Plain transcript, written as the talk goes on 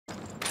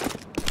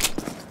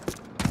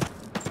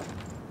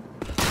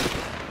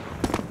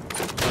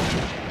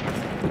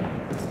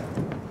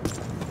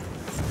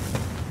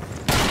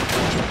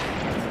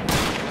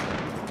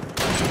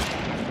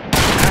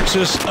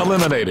Axis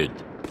eliminated.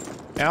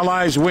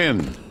 Allies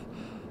win.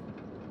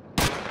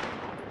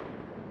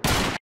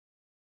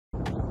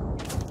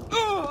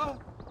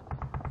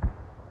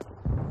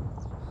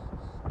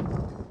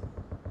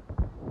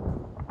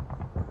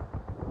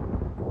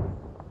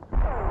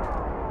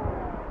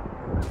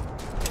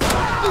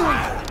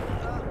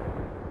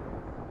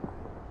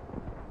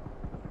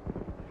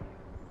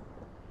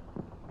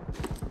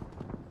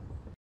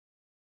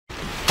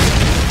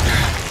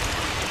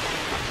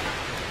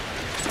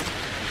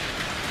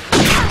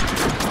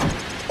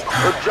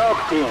 Good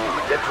job, team.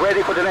 Get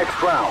ready for the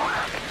next round.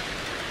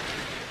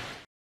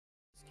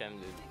 Scam,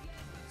 dude.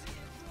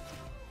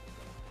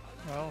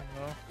 Oh,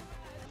 no.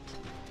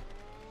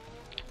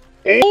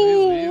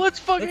 Oh, let's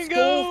fucking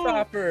go!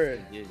 Stopper.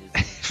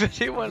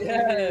 51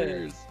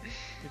 meters.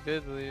 He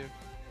did leave.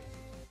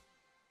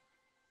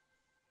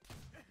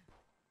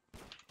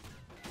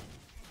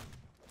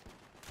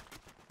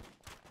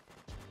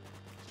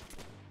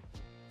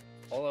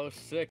 Oh, that was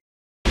sick.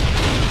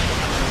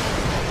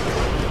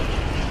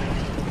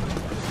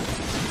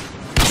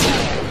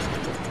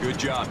 Good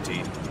job,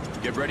 team.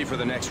 Get ready for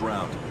the next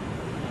round.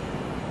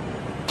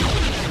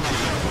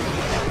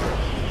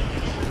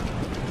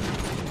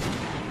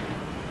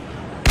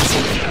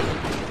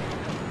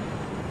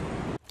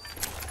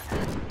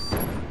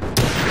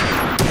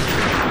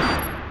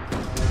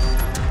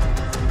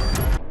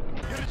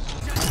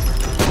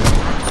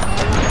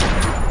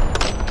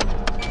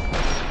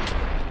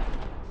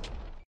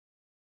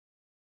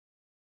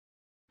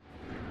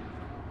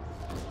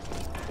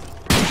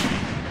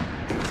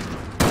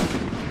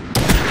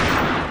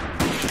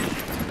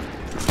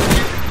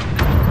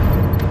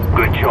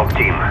 Good job,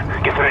 team.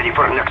 Get ready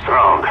for the next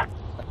round.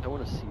 I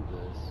want to see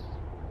this.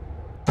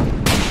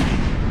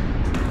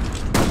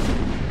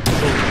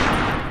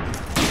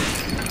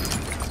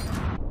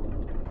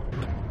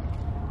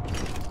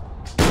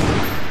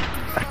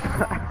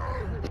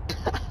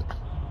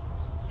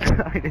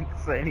 I didn't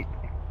say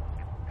anything.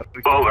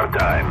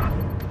 Overtime.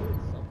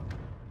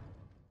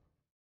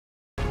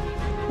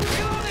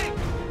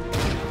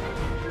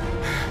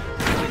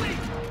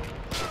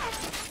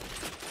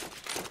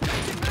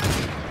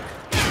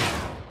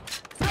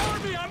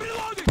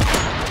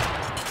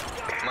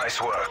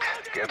 Nice work.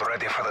 Get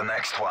ready for the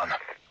next one.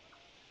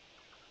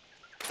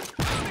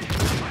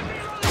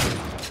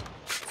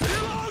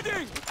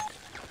 Reloading!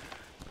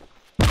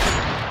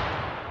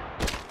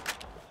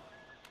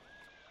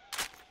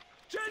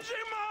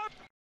 Changing map!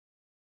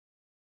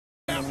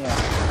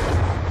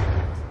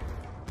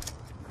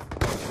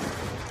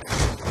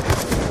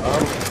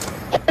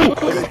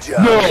 Good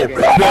job. Get ready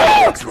for the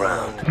next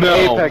round.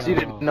 No! Apex, you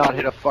did not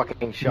hit a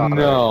fucking shot.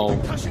 No!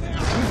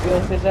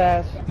 With his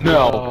ass.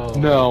 No!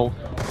 No!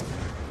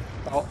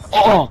 Oh.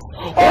 Oh!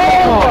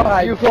 Oh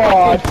my you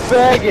god,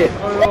 faggot!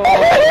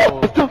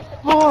 What the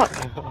fuck?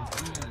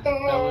 That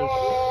was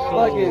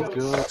so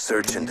good.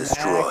 Search and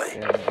destroy.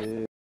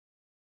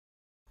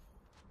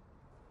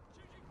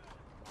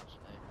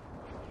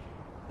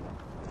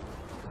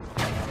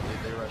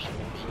 They're rushing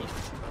me.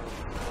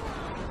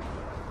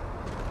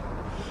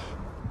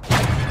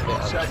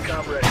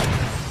 Shotgun ready.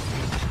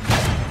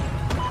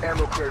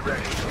 Ammo crate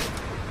ready.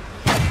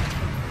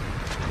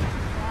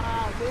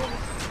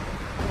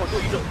 Oh my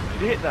god,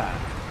 you hit that.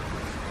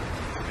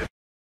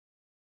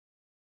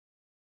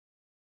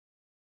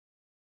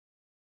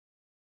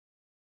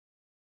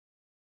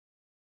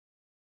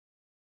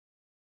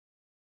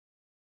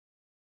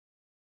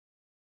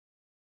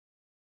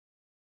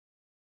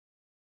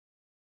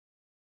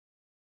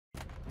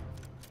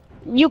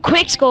 You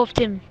quickscoped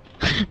him.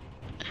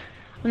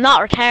 I'm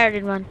not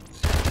retarded, man.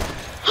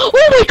 Oh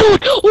my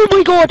god! Oh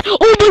my god! Oh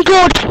my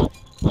god! Oh my god!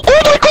 Oh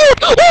my god!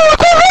 Oh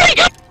my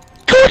god!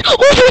 Oh my god! Oh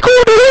my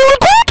god!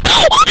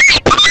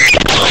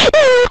 Oh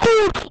my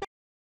god!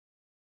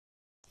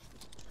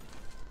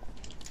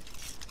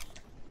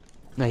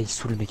 Ah, il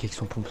saoule le mec avec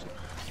son pompe.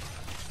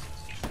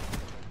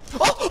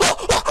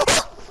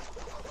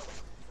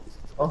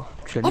 Oh,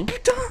 Tu l'as mis?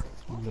 putain!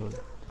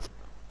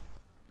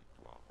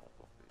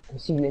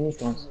 Si, je l'ai mis, je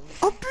pense.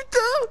 Oh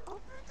putain!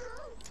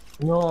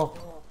 Non.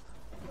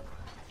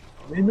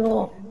 Mais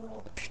non.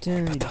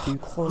 Putain, il a fait une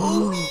croix.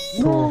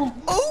 Non.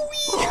 Oh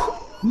oui!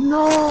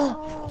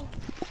 Non.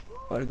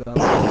 Oh le gars.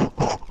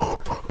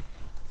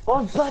 Oh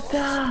le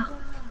bâtard.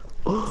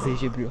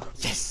 VG bleu.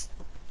 Yes!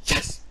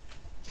 Yes!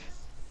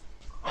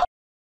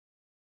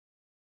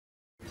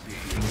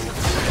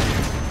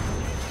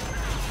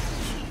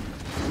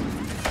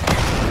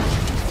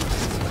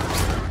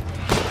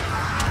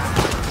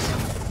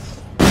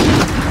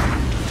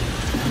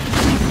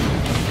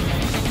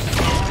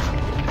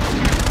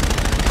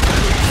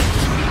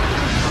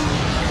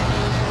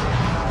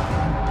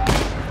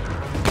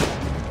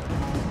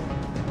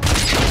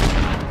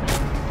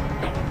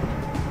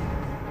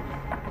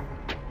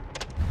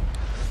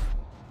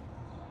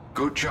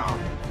 Good job.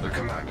 The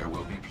commander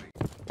will be pleased.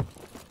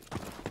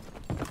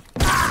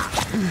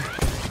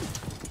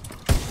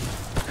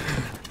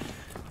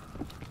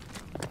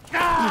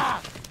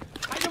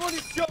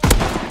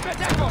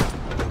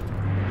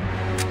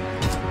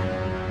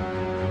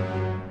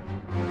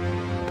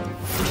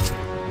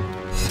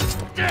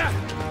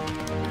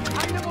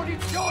 Keine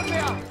Munition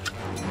mehr!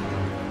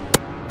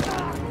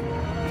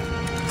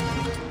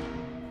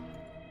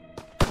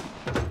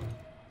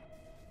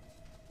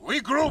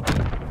 Regroup!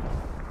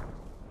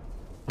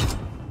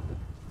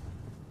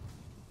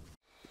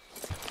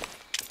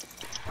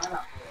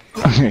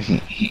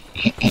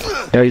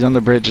 Yeah, he's on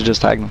the bridge.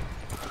 Just tag him.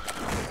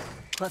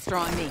 Cluster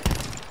on me.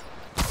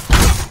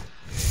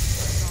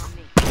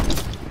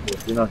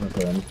 You're not gonna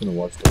play. I'm just gonna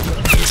watch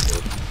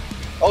this.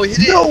 Oh, he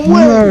did. No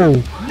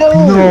way!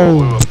 No!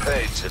 We were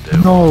paid to do.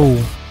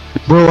 No!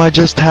 Bro, I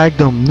just tagged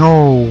him.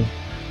 No!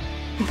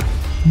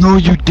 No,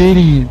 you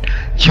didn't.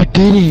 You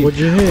didn't. What'd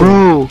you hit?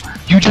 Bro,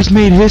 you just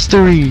made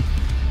history.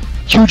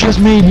 You just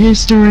made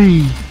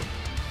history.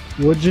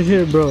 What'd you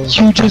hit, bro?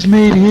 You just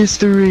made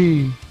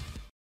history.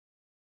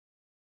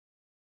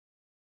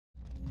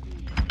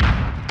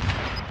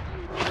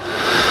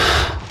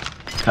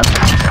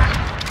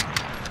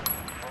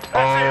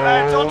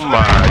 Oh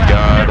my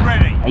god.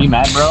 Are you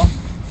mad, bro?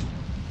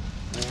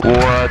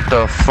 What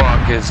the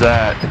fuck is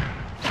that?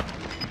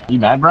 Are you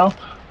mad, bro?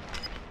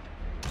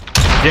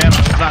 Damn, I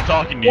was not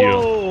talking to you.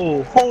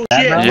 Whoa! Holy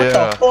shit!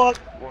 Yeah. What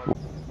the fuck?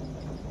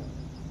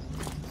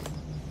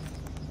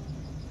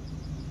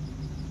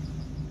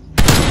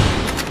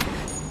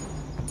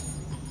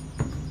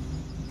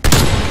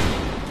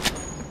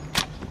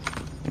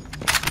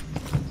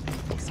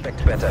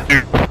 Expect better.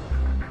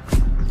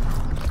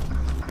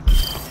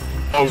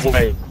 No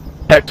way.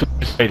 Heck to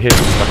hit him.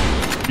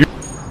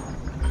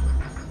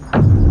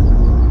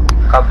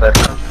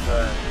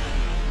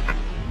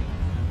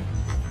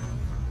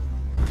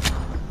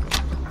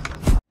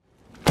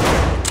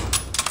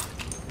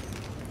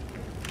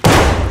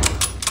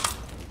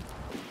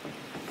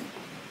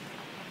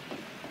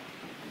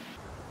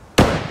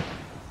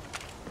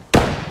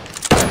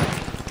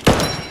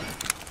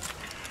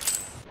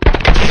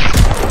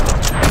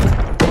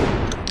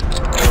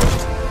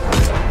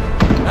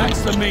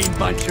 That's the mean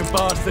bunch of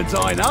bastards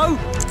I know.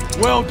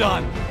 Well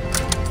done.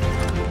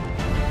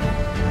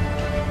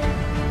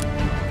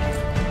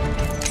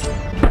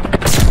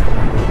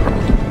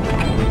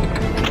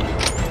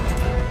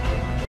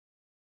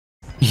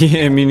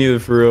 Yeah, me neither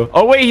for real.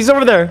 Oh wait, he's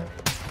over there.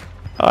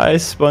 I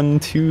spun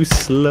too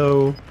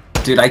slow.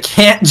 Dude, I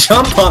can't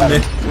jump on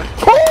this.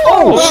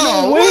 Oh,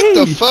 what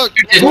the fuck?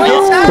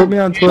 Put me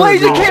on Twitter.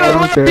 Blaze, you can't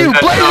unlock you! Blaze,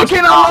 you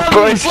can't unlock you!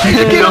 Blaze, you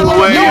can't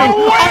unlock you!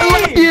 I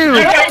love you!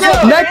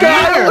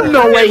 Necker!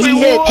 No way, he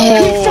hit!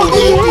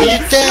 Holy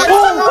shit,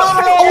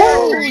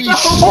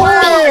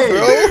 bro!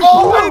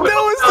 Oh,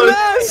 that was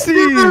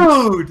nasty!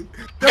 Dude!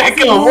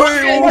 Necker, what?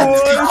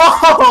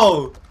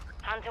 Oh!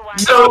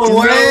 No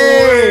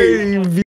way!